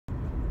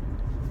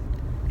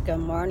Good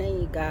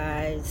morning, you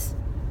guys.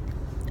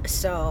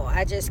 So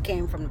I just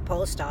came from the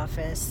post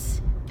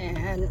office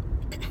and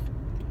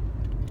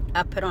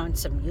I put on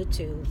some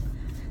YouTube,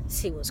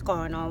 see what's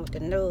going on with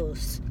the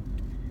news.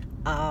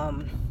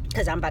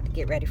 Because I'm about to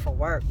get ready for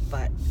work.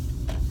 But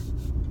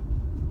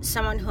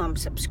someone who I'm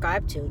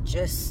subscribed to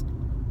just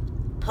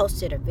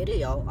posted a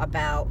video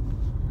about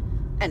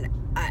an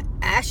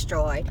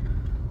asteroid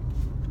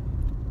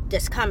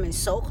that's coming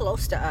so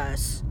close to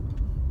us,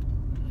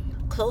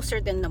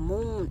 closer than the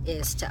moon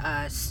is to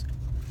us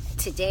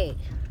today.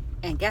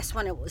 And guess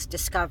when it was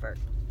discovered?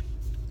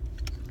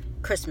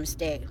 Christmas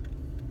Day.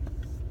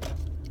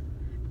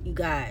 You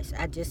guys,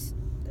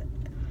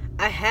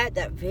 I had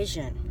that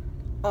vision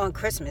on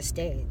Christmas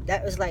Day.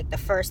 That was like the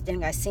first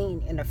thing I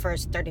seen in the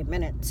first 30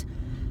 minutes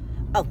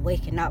of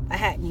waking up. I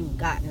hadn't even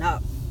gotten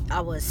up. I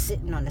was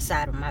sitting on the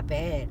side of my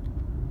bed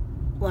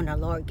when the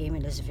Lord gave me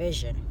this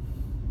vision.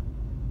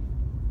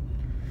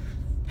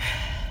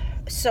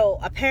 So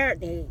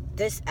apparently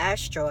this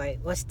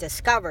asteroid was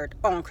discovered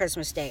on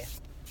Christmas Day,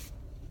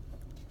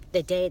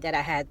 the day that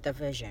I had the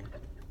vision.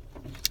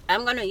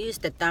 I'm going to use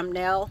the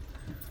thumbnail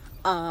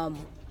of,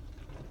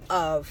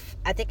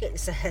 I think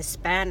it's a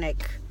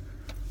Hispanic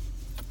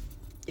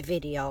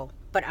video,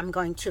 but I'm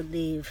going to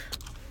leave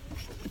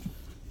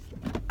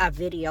a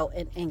video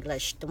in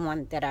English, the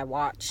one that I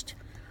watched.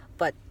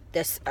 But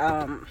this,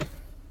 I'm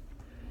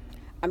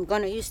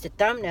going to use the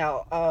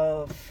thumbnail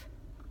of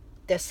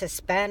this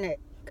Hispanic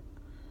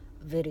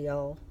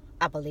video,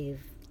 I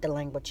believe the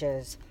language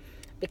is,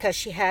 because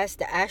she has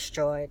the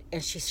asteroid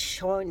and she's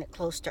showing it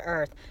close to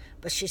Earth,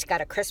 but she's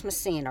got a Christmas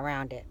scene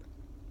around it.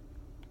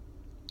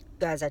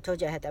 Guys, I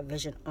told you I had that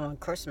vision on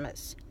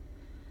Christmas.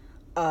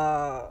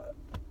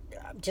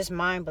 Just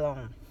mind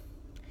blown.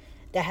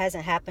 That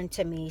hasn't happened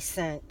to me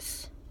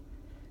since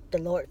the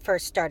Lord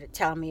first started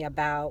telling me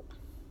about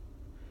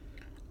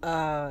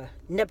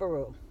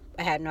Nibiru.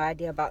 I had no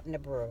idea about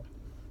Nibiru.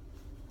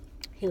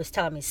 He was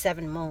telling me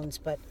 7 moons,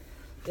 but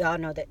we all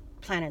know that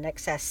Planet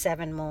X has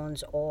 7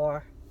 moons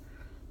or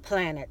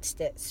planets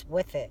that's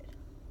with it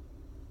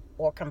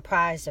or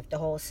comprised of the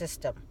whole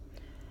system.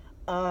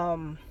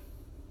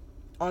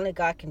 Only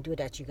God can do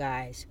that, you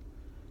guys.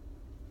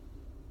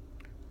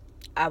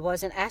 I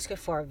wasn't asking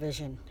for a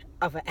vision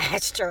of an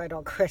asteroid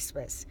on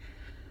Christmas,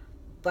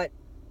 but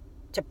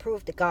to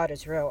prove that God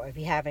is real if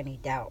you have any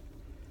doubt.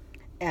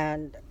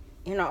 And,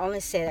 I only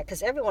say that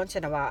because every once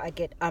in a while I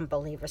get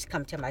unbelievers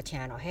come to my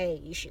channel.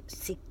 Hey, you should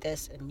seek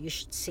this and you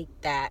should seek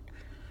that.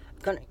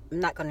 I'm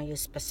not going to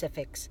use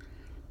specifics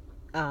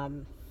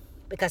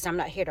because I'm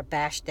not here to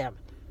bash them.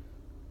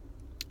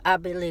 I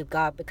believe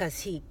God because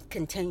He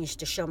continues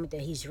to show me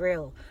that He's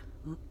real,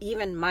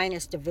 even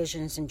minus the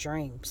visions and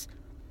dreams.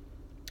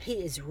 He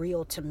is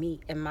real to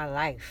me in my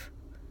life.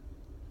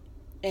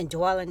 And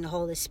dwelling the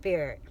Holy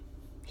Spirit,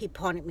 He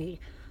pointed me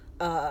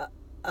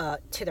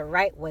to the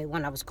right way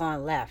when I was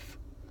going left.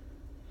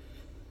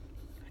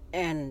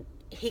 And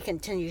He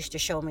continues to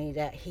show me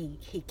that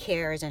He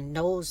cares and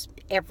knows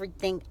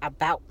everything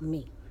about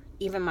me,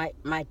 even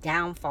my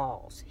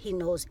downfalls. He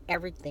knows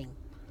everything.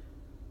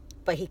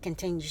 But He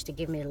continues to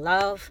give me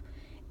love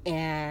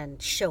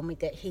and show me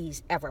that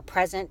He's ever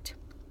present.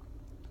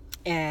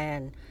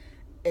 And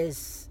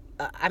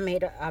I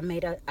made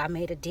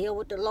a deal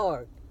with the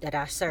Lord that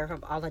I serve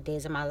Him all the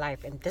days of my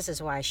life, and this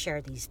is why I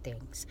share these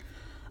things.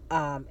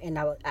 And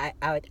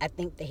I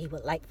think that He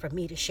would like for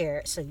me to share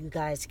it so you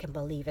guys can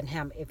believe in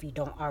Him if you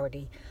don't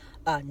already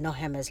know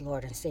Him as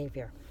Lord and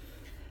Savior.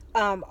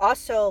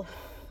 Also,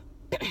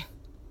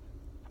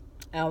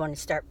 I want to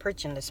start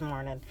preaching this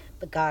morning,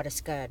 but God is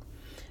good.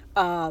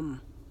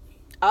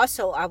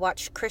 Also, I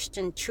watched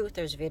Christian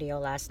Truther's video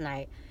last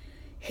night.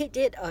 He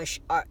did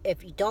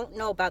if you don't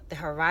know about the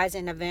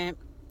Horizon event,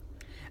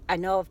 I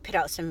know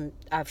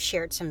I've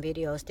shared some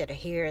videos that are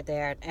here,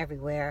 there, and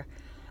everywhere,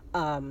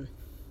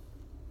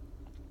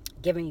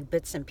 giving you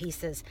bits and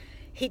pieces.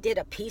 He did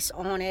a piece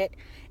on it,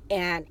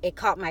 and it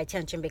caught my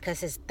attention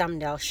because his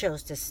thumbnail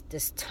shows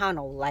this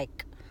tunnel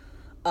like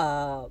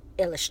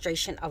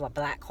illustration of a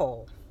black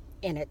hole,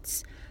 and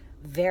it's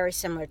very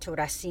similar to what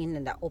I've seen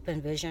in the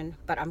open vision,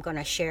 but I'm going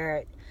to share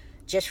it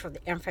just for the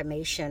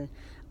information.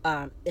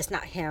 It's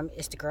not him,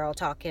 it's the girl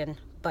talking,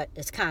 but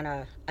it's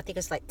I think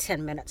it's like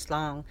 10 minutes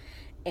long,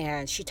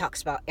 and she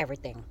talks about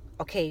everything.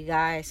 Okay, you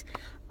guys,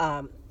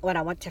 when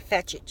I went to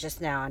fetch it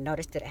just now, I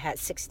noticed that it had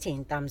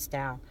 16 thumbs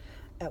down,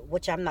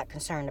 which I'm not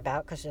concerned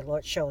about because the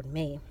Lord showed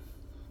me,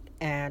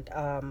 and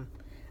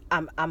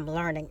I'm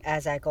learning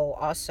as I go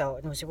also.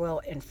 It was real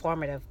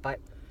informative, but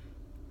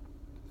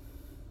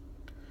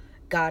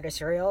God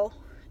is real,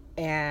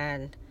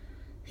 and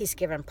He's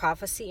given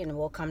prophecy, and it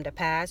will come to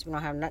pass. We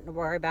don't have nothing to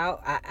worry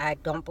about. I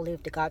don't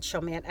believe that God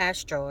showed me an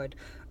asteroid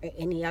or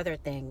any other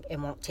thing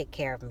and won't take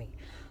care of me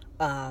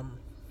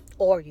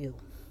or you.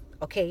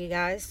 Okay, you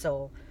guys?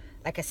 So,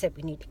 like I said,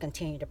 we need to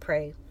continue to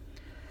pray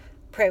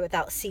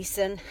without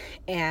ceasing,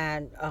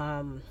 and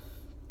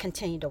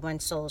continue to win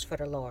souls for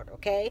the Lord.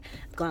 Okay,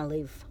 I'm going to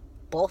leave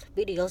both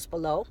videos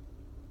below.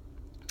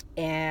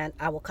 and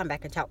I will come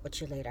back and talk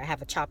with you later. I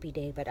have a choppy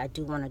day, but I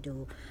do want to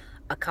do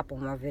a couple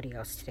more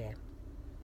videos today.